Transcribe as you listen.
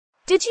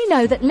Did you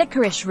know that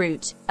licorice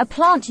root, a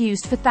plant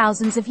used for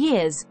thousands of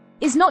years,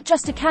 is not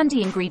just a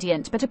candy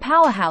ingredient but a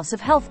powerhouse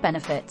of health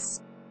benefits?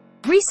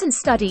 Recent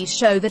studies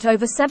show that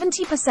over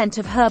 70%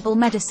 of herbal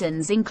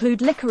medicines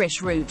include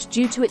licorice root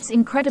due to its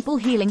incredible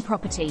healing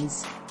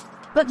properties.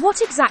 But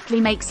what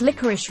exactly makes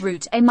licorice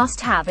root a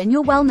must-have in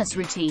your wellness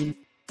routine?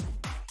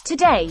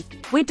 Today,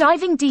 we're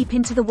diving deep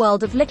into the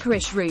world of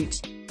licorice root,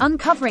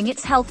 uncovering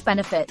its health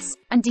benefits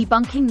and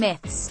debunking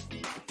myths.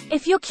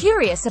 If you're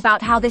curious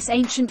about how this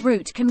ancient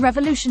root can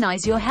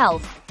revolutionize your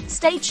health,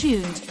 stay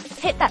tuned,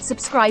 hit that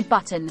subscribe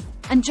button,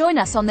 and join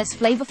us on this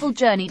flavorful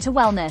journey to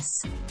wellness.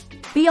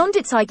 Beyond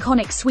its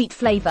iconic sweet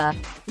flavor,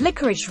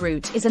 licorice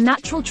root is a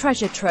natural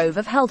treasure trove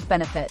of health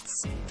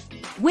benefits.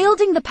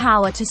 Wielding the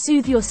power to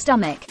soothe your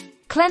stomach,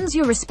 cleanse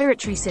your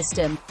respiratory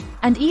system,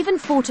 and even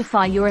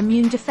fortify your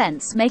immune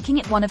defense, making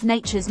it one of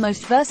nature's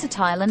most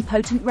versatile and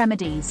potent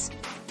remedies.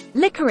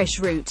 Licorice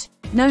root,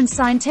 known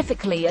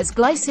scientifically as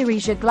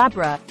Glycyrrhiza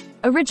glabra,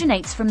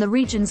 originates from the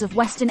regions of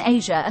Western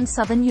Asia and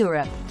Southern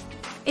Europe.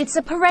 It's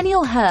a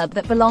perennial herb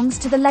that belongs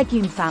to the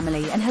legume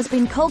family and has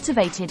been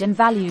cultivated and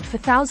valued for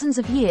thousands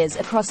of years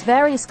across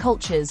various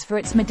cultures for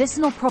its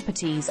medicinal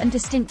properties and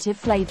distinctive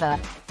flavor.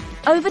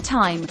 Over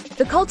time,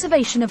 the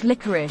cultivation of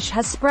licorice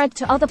has spread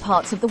to other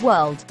parts of the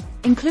world,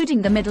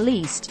 including the Middle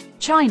East,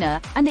 China,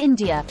 and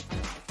India,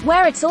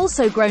 where it's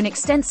also grown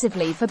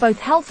extensively for both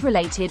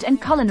health-related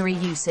and culinary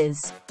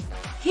uses.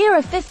 Here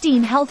are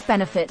 15 health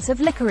benefits of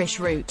licorice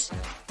root.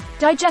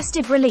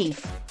 Digestive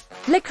relief.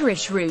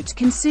 Licorice root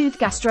can soothe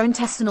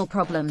gastrointestinal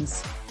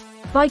problems.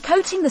 By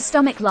coating the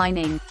stomach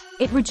lining,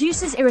 it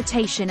reduces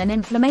irritation and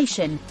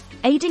inflammation,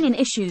 aiding in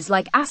issues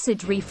like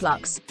acid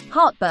reflux,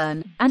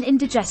 heartburn, and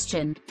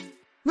indigestion.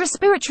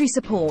 Respiratory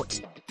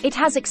support. It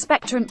has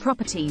expectorant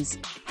properties,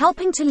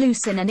 helping to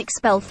loosen and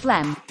expel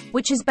phlegm,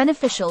 which is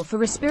beneficial for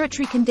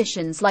respiratory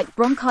conditions like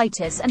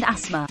bronchitis and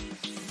asthma.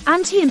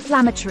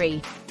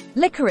 Anti-inflammatory.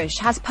 Licorice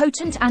has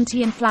potent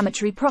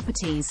anti-inflammatory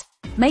properties,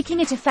 making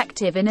it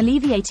effective in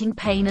alleviating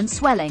pain and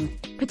swelling,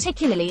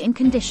 particularly in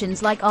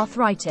conditions like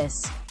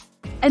arthritis.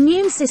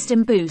 Immune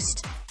system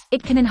boost.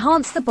 It can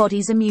enhance the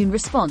body's immune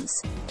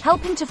response,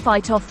 helping to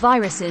fight off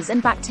viruses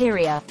and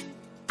bacteria.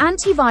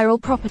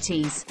 Antiviral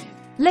properties.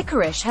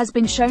 Licorice has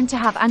been shown to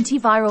have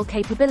antiviral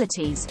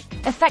capabilities,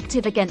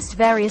 effective against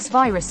various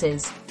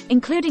viruses,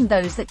 including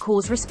those that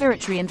cause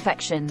respiratory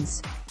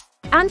infections.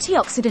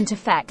 Antioxidant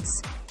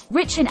effects.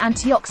 Rich in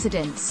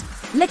antioxidants,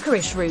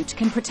 licorice root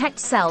can protect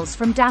cells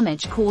from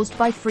damage caused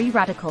by free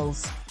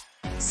radicals.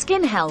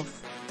 Skin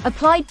health.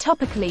 Applied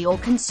topically or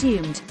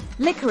consumed,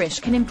 licorice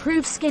can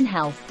improve skin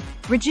health,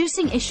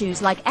 reducing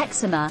issues like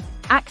eczema,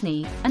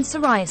 acne, and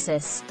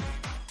psoriasis.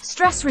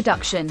 Stress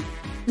reduction.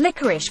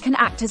 Licorice can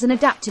act as an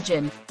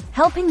adaptogen,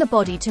 helping the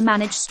body to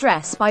manage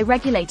stress by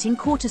regulating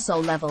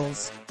cortisol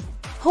levels.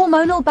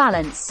 Hormonal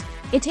balance.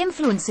 It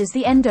influences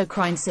the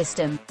endocrine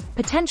system,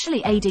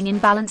 potentially aiding in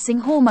balancing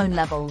hormone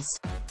levels.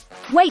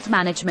 Weight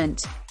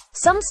management.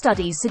 Some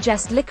studies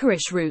suggest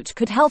licorice root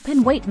could help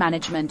in weight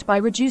management by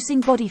reducing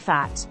body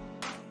fat.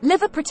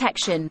 Liver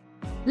protection.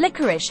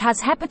 Licorice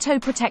has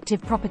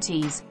hepatoprotective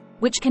properties,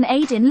 which can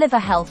aid in liver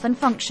health and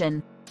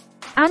function.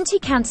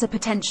 Anti-cancer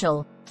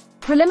potential.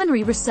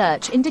 Preliminary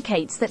research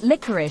indicates that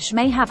licorice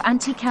may have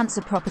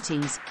anti-cancer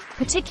properties,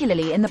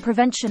 particularly in the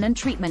prevention and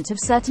treatment of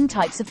certain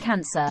types of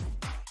cancer.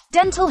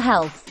 Dental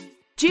health.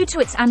 Due to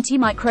its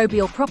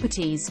antimicrobial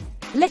properties,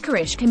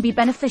 licorice can be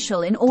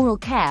beneficial in oral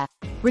care,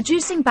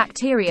 reducing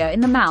bacteria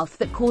in the mouth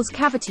that cause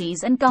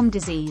cavities and gum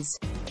disease.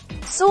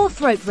 Sore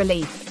throat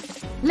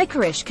relief.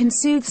 Licorice can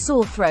soothe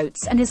sore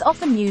throats and is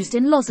often used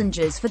in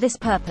lozenges for this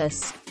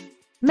purpose.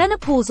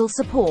 Menopausal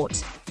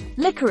support.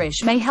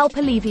 Licorice may help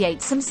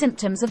alleviate some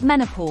symptoms of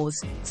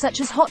menopause, such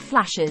as hot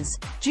flashes,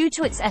 due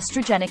to its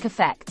estrogenic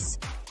effects.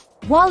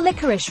 While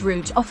licorice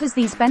root offers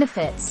these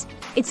benefits,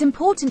 it's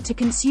important to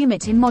consume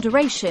it in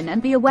moderation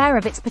and be aware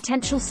of its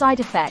potential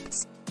side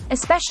effects,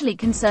 especially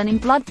concerning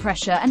blood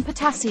pressure and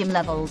potassium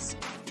levels.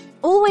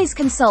 Always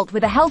consult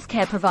with a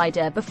healthcare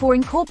provider before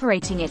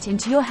incorporating it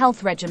into your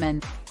health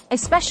regimen,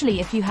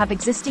 especially if you have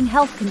existing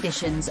health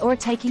conditions or are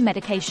taking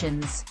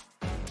medications.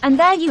 And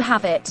there you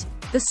have it,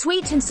 the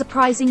sweet and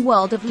surprising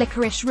world of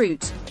licorice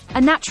root,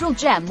 a natural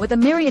gem with a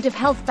myriad of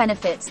health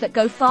benefits that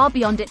go far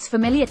beyond its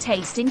familiar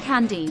taste in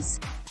candies.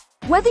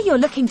 Whether you're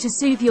looking to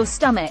soothe your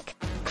stomach,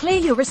 clear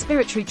your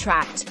respiratory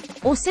tract,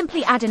 or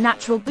simply add a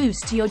natural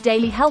boost to your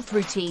daily health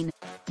routine,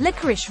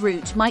 licorice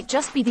root might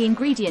just be the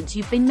ingredient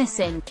you've been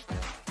missing.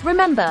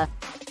 Remember,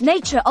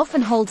 nature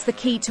often holds the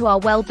key to our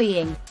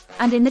well-being,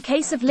 and in the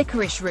case of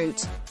licorice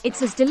root,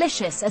 it's as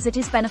delicious as it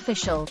is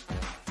beneficial.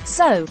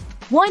 So,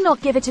 why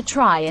not give it a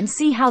try and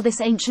see how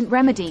this ancient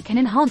remedy can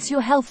enhance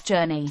your health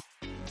journey?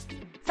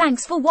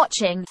 Thanks for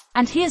watching,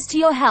 and here's to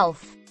your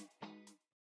health.